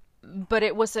 But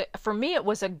for me, it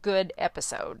was a good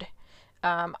episode.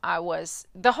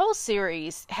 The whole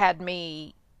series had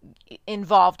me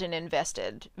involved and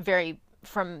invested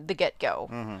from the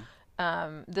get-go.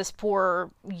 This poor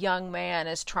young man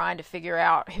is trying to figure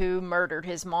out who murdered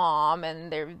his mom,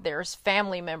 and there's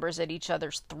family members at each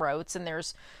other's throats, and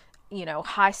there's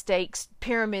high stakes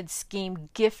pyramid scheme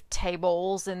gift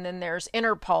tables, and then there's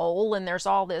Interpol, and there's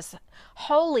all this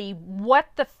holy what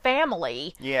the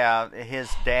family. Yeah,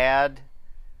 his dad's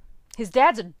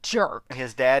a jerk.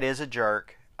 His dad is a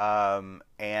jerk,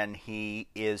 and he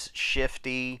is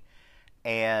shifty,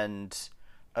 and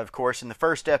of course, in the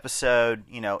first episode,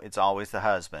 it's always the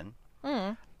husband.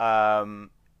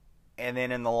 And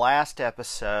then in the last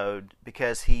episode,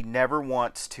 because he never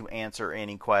wants to answer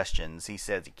any questions, he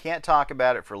says he can't talk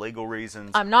about it for legal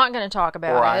reasons. I'm not going to talk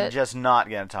about it. Or I'm just not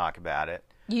going to talk about it.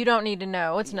 You don't need to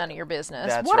know. It's none of your business.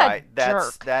 That's what right. A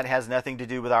jerk. That has nothing to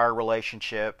do with our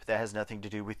relationship. That has nothing to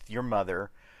do with your mother.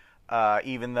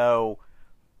 Even though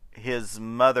his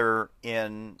mother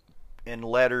in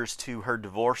letters to her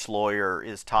divorce lawyer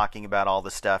is talking about all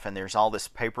this stuff, and there's all this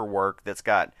paperwork that's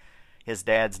got his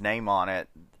dad's name on it,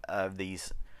 of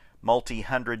these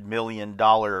multi-$100 million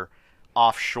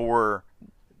offshore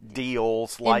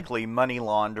deals, likely money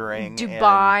laundering.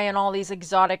 Dubai and all these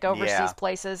exotic overseas Yeah.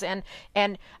 places, and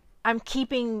I'm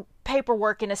keeping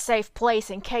paperwork in a safe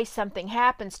place in case something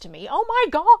happens to me. Oh my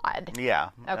God. Yeah.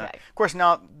 Okay. Of course,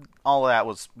 not all of that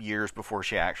was years before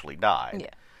she actually died.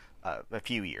 Yeah. A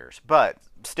few years, but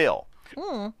still,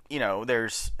 Mm. you know,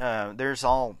 there's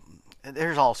all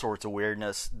sorts of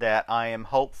weirdness that I am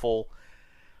hopeful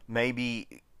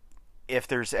maybe if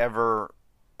there's ever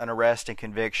an arrest and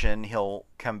conviction, he'll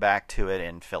come back to it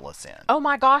and fill us in. Oh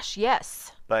my gosh,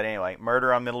 yes. But anyway,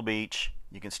 Murder on Middle Beach.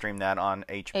 You can stream that on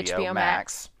HBO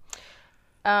Max.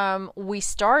 We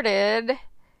started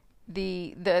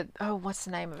the what's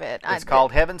the name of it? It's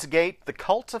called Heaven's Gate: The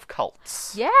Cult of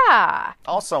Cults. Yeah.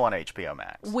 Also on HBO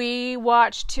Max. We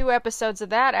watched 2 episodes of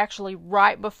that actually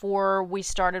right before we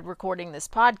started recording this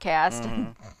podcast.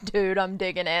 Mm-hmm. Dude, I'm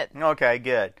digging it. Okay,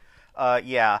 good.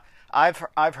 Yeah,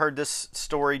 I've heard this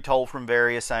story told from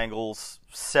various angles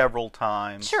several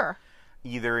times. Sure.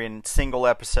 Either in single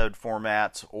episode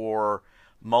formats or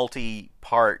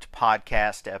multi-part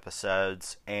podcast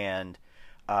episodes, and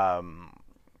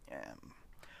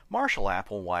Marshall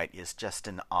Applewhite is just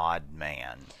an odd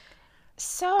man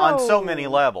on so many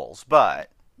levels.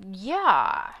 But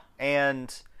yeah,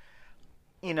 and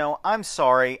you know, I'm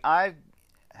sorry, I've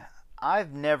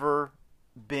never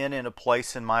been in a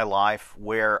place in my life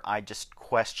where I just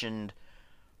questioned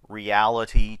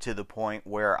reality to the point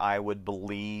where I would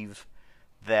believe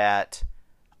that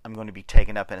I'm going to be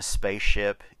taken up in a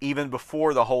spaceship. Even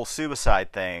before the whole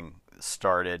suicide thing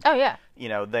started. Oh yeah. You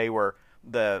know, they were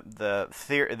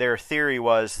their theory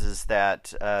was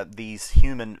that these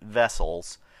human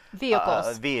vessels,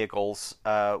 Vehicles,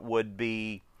 would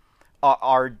be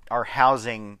are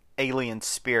housing alien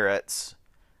spirits,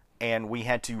 and we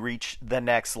had to reach the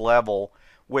next level,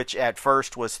 which at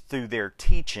first was through their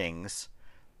teachings.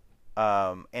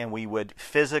 And we would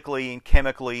physically and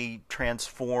chemically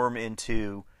transform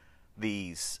into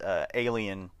these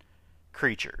alien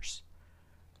creatures.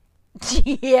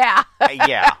 Yeah.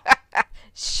 Yeah.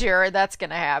 Sure, that's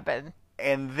gonna happen.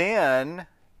 And then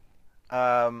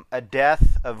a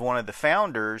death of one of the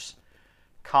founders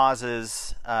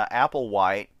causes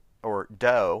Applewhite, or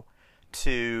Doe,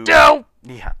 to... Doe!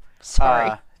 Yeah.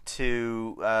 Sorry.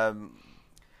 To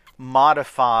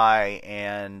modify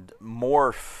and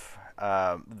morph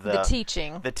the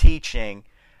teaching,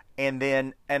 and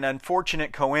then an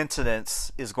unfortunate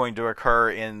coincidence is going to occur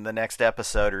in the next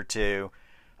episode or two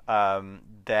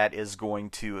that is going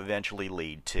to eventually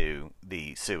lead to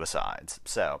the suicides.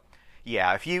 So,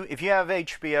 yeah, if you have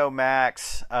HBO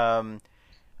Max,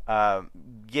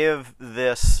 give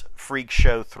this freak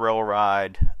show thrill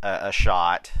ride a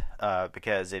shot,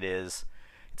 because it's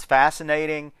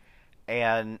fascinating.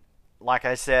 And like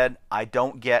I said, I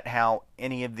don't get how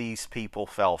any of these people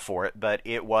fell for it, but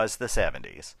it was the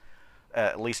 70s,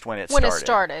 at least when it started. When it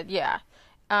started, yeah.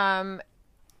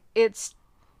 It's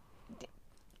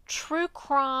true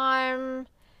crime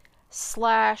 /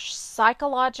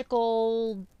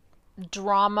 psychological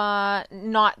drama,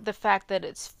 not the fact that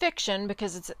it's fiction,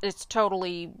 because it's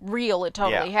totally real, it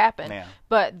totally happened,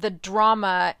 but the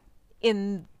drama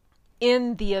in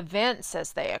the events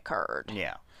as they occurred.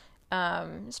 Yeah.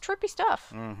 It's trippy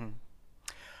stuff. Mm-hmm.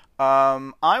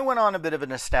 I went on a bit of a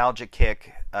nostalgia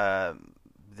kick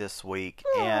this week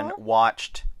and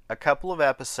watched a couple of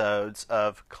episodes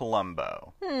of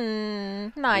Columbo.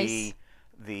 Nice.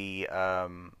 The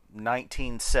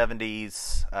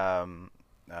 1970s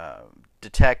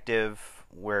detective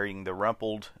wearing the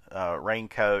rumpled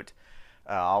raincoat,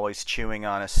 always chewing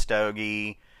on a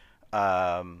stogie,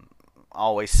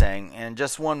 always saying, "And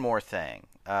just one more thing."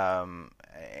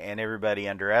 And everybody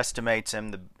underestimates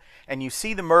him. And you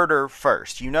see the murder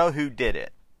first. You know who did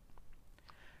it.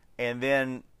 And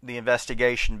then the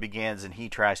investigation begins and he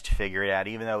tries to figure it out,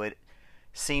 even though it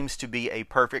seems to be a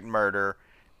perfect murder.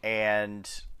 And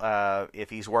if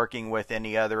he's working with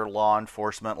any other law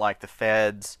enforcement like the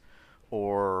feds,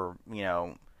 or, you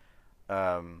know,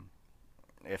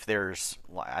 if there's,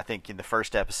 I think in the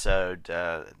first episode,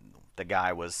 the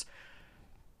guy was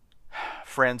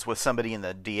friends with somebody in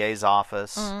the DA's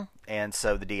office, and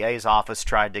so the DA's office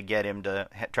tried to get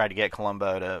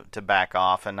Columbo to back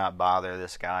off and not bother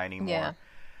this guy anymore.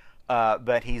 Yeah.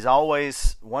 But he's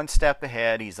always one step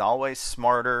ahead. He's always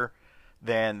smarter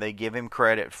than they give him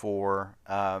credit for.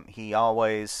 He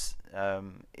always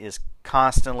is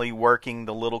constantly working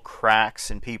the little cracks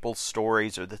in people's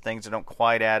stories or the things that don't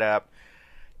quite add up,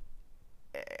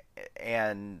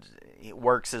 and he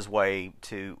works his way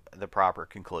to the proper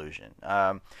conclusion.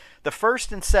 The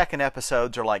first and second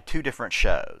episodes are like two different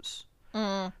shows.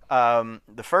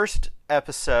 The first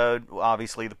episode,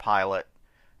 obviously the pilot,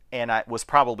 and it was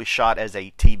probably shot as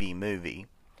a TV movie.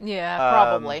 Yeah,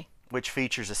 probably. Which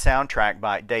features a soundtrack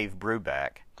by Dave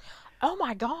Brubeck. Oh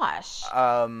my gosh.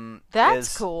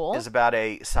 That's cool. Is about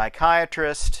a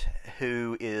psychiatrist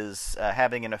who is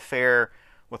having an affair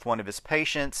with one of his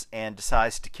patients and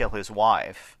decides to kill his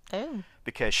wife. Oh.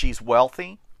 Because she's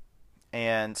wealthy,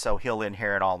 and so he'll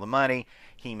inherit all the money.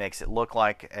 He makes it look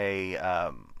like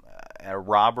a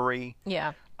robbery.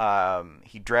 Yeah.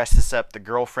 He dresses up the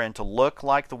girlfriend to look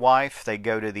like the wife. They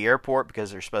go to the airport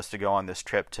because they're supposed to go on this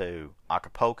trip to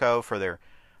Acapulco for their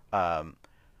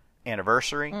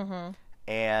anniversary. Mm-hmm.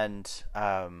 And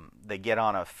they get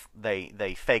on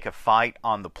they fake a fight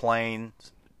on the plane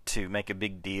to make a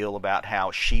big deal about how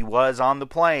she was on the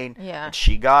plane. Yeah. And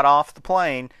she got off the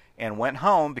plane and went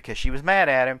home because she was mad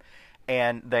at him.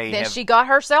 And then she got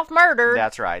herself murdered.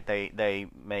 That's right. They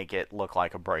make it look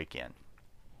like a break-in.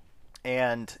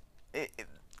 And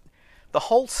the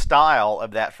whole style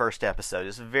of that first episode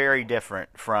is very different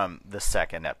from the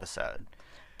second episode.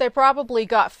 They probably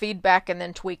got feedback and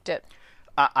then tweaked it.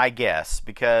 I guess,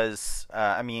 because,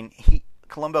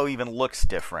 Columbo even looks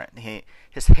different.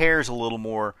 His hair's a little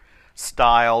more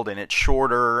styled, and it's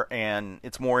shorter, and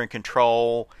it's more in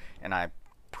control, and I'm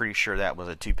pretty sure that was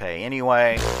a toupee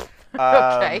anyway.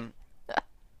 Okay.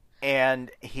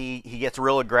 And he gets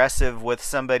real aggressive with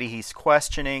somebody he's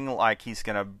questioning, like he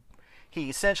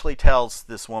essentially tells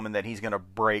this woman that he's going to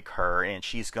break her and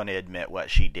she's going to admit what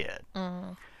she did.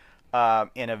 Mm-hmm.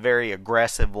 In a very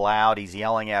aggressive, loud, he's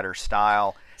yelling at her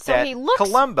style. So that he looks...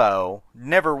 Columbo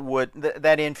never would,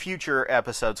 that in future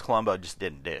episodes Columbo just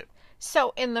didn't do.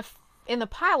 So in the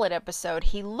pilot episode,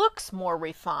 he looks more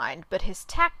refined, but his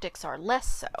tactics are less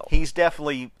so. He's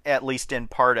definitely, at least in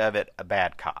part of it, a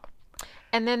bad cop.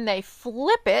 And then they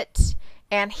flip it,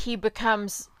 and he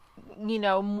becomes,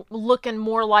 looking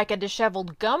more like a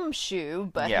disheveled gumshoe,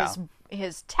 but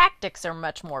his tactics are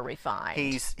much more refined.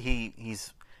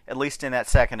 He's at least in that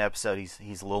second episode,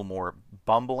 he's a little more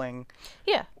bumbling.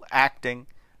 Yeah. Acting,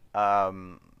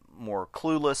 more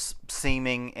clueless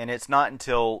seeming, and it's not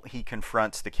until he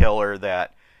confronts the killer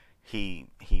that he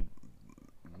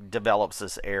develops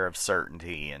this air of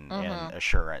certainty and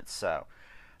assurance. So.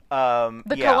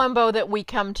 Columbo that we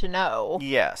come to know.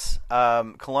 Yes.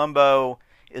 Columbo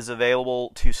is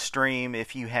available to stream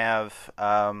if you have...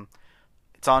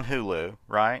 it's on Hulu,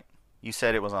 right? You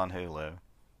said it was on Hulu.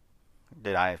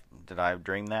 Did I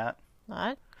dream that?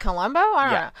 What? Columbo? I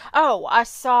don't know. Oh, I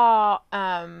saw...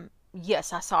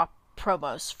 yes, I saw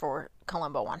promos for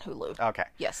Columbo on Hulu. Okay.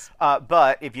 Yes.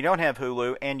 But if you don't have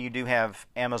Hulu and you do have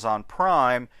Amazon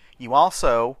Prime, you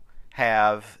also...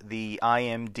 have the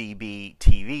IMDb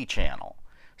TV channel,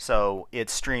 so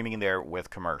it's streaming there with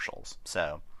commercials.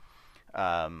 So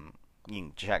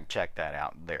you can check that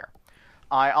out there.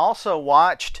 I also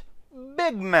watched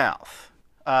Big Mouth,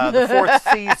 the fourth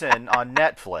season on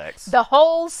Netflix. The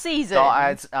whole season. So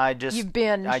I just you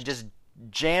binged. I just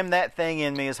jammed that thing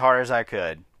in me as hard as I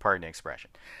could. Pardon the expression.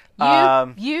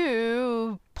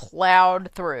 You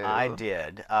plowed through. I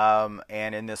did.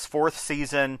 And in this fourth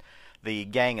season, the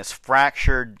gang is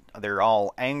fractured. They're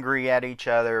all angry at each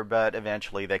other, but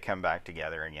eventually they come back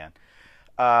together again.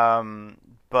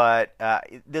 But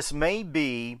this may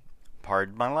be,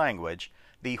 pardon my language,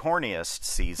 the horniest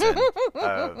season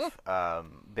of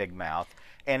Big Mouth.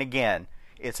 And again,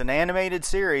 it's an animated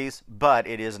series, but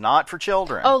it is not for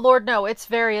children. Oh, Lord, no. It's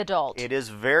very adult. It is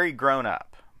very grown up.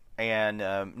 And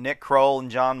Nick Kroll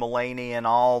and John Mulaney and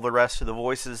all the rest of the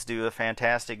voices do a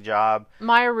fantastic job.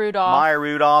 Maya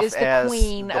Rudolph is the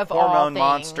queen the of hormone all things.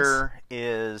 monster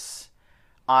is.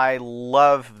 I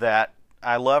love that.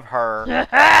 I love her.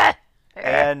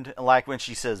 And like when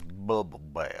she says "bubble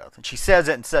bath," and she says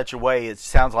it in such a way it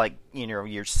sounds like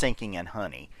you're sinking in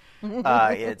honey.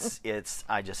 It's.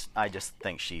 I just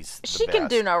think she's the She best. can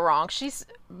do no wrong. She's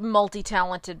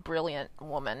multi-talented, brilliant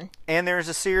woman. And there's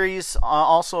a series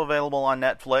also available on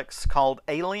Netflix called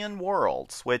Alien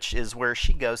Worlds, which is where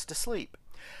she goes to sleep.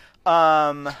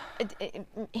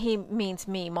 He means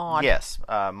me, Maude. Yes,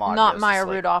 Maude not goes to Maya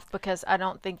sleep. Rudolph, because I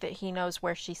don't think that he knows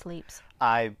where she sleeps.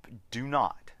 I do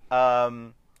not.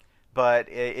 But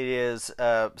it is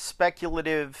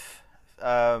speculative.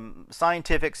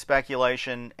 Scientific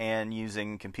speculation and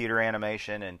using computer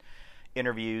animation and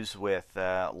interviews with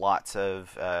lots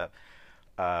of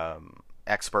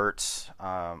experts,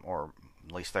 or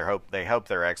at least they hope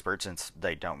they're experts, since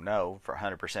they don't know for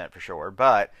 100% for sure.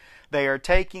 But they are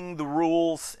taking the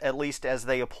rules, at least as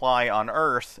they apply on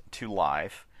Earth, to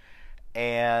life,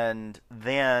 and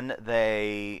then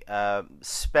they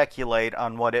speculate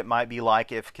on what it might be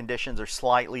like if conditions are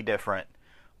slightly different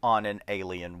on an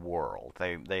alien world.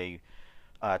 They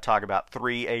talk about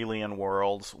 3 alien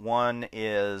worlds. One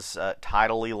is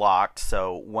tidally locked,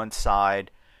 so one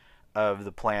side of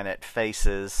the planet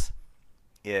faces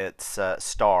its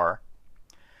star.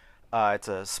 It's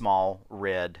a small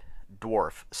red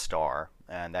dwarf star,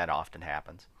 and that often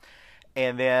happens.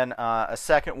 And then a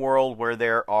second world where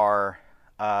there are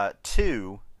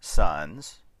 2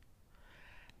 suns,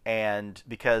 and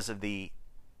because of the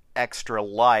extra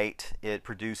light, it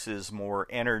produces more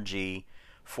energy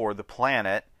for the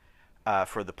planet,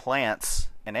 for the plants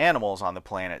and animals on the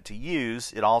planet to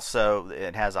use.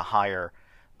 It has a higher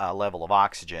level of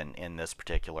oxygen in this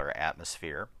particular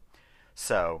atmosphere.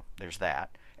 So there's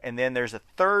that. And then there's a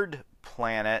third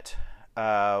planet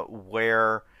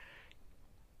where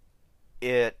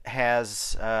it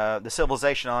has the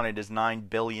civilization on it is 9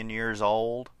 billion years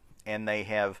old, and they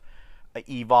have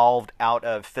evolved out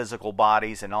of physical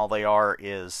bodies, and all they are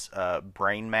is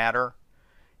brain matter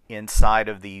inside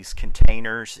of these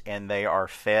containers, and they are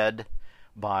fed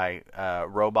by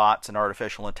robots and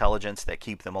artificial intelligence that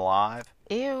keep them alive.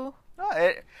 Ew.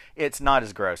 It's not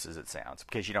as gross as it sounds,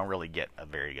 because you don't really get a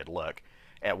very good look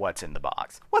at what's in the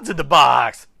box. What's in the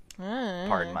box?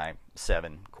 Pardon my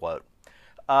 7 quote.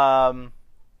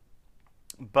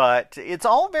 But it's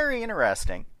all very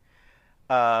interesting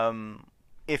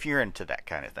if you're into that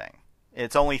kind of thing.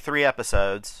 It's only 3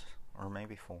 episodes, or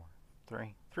maybe 4.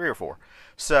 3 or 4.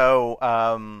 So,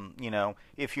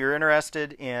 if you're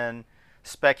interested in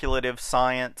speculative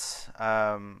science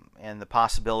and the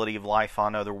possibility of life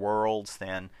on other worlds,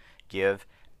 then give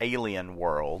Alien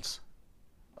Worlds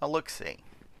a look-see.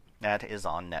 That is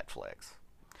on Netflix.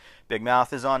 Big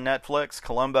Mouth is on Netflix.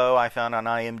 Columbo I found on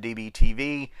IMDb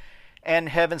TV. And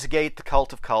Heaven's Gate, The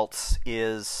Cult of Cults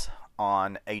is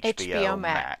on HBO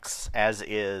Max, as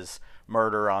is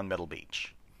Murder on Middle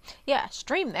Beach. Yeah,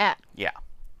 stream that. Yeah.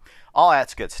 All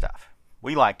that's good stuff.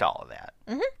 We liked all of that.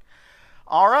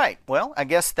 All right. Well, I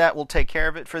guess that will take care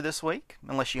of it for this week,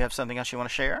 unless you have something else you want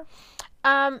to share.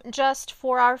 Just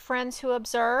for our friends who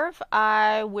observe,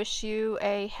 I wish you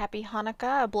a happy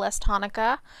Hanukkah, a blessed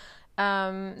Hanukkah.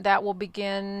 That will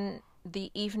begin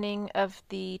the evening of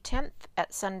the 10th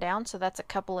at sundown, so that's a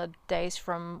couple of days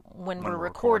from when we're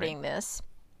recording this.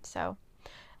 So,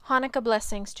 Hanukkah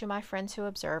blessings to my friends who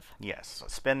observe. Yes, so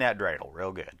spin that dreidel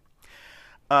real good.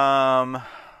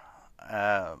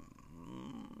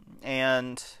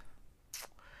 And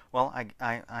well,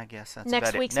 I guess that's next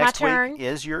about week's it. Next my turn. week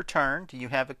is your turn. Do you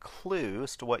have a clue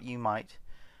as to what you might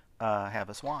have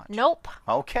us watch? Nope.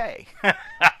 Okay.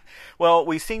 Well,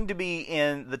 we seem to be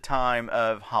in the time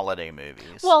of holiday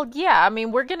movies. Well, yeah. I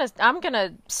mean, I'm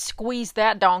gonna squeeze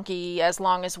that donkey as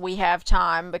long as we have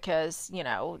time because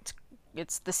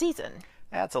it's the season.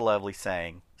 That's a lovely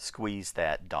saying. Squeeze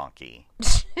that donkey.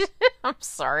 I'm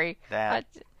sorry.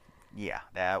 Yeah,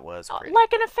 that was pretty.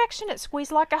 Like an affectionate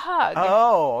squeeze, like a hug.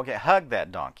 Oh, okay. Hug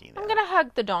that donkey, then. I'm going to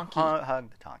hug the donkey.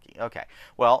 Hug the donkey. Okay.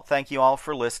 Well, thank you all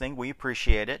for listening. We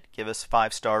appreciate it. Give us a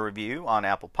 5-star review on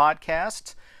Apple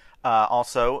Podcasts.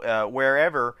 Also,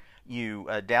 wherever you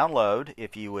download,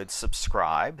 if you would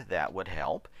subscribe, that would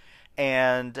help.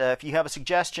 And if you have a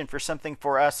suggestion for something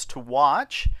for us to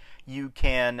watch, you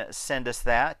can send us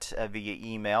that via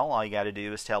email. All you got to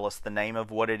do is tell us the name of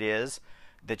what it is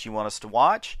that you want us to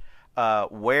watch,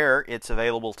 where it's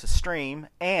available to stream,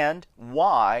 and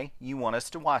why you want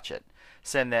us to watch it.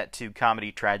 Send that to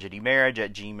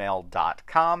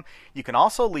comedytragedymarriage@gmail.com. You can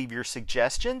also leave your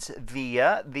suggestions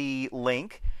via the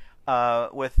link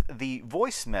with the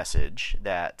voice message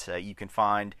that you can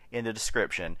find in the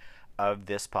description of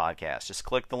this podcast. Just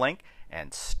click the link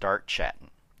and start chatting.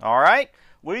 All right?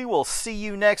 We will see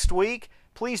you next week.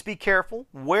 Please be careful.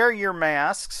 Wear your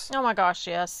masks. Oh my gosh,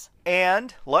 yes.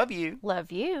 And love you.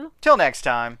 Love you. Till next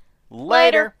time.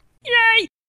 Later. Yay!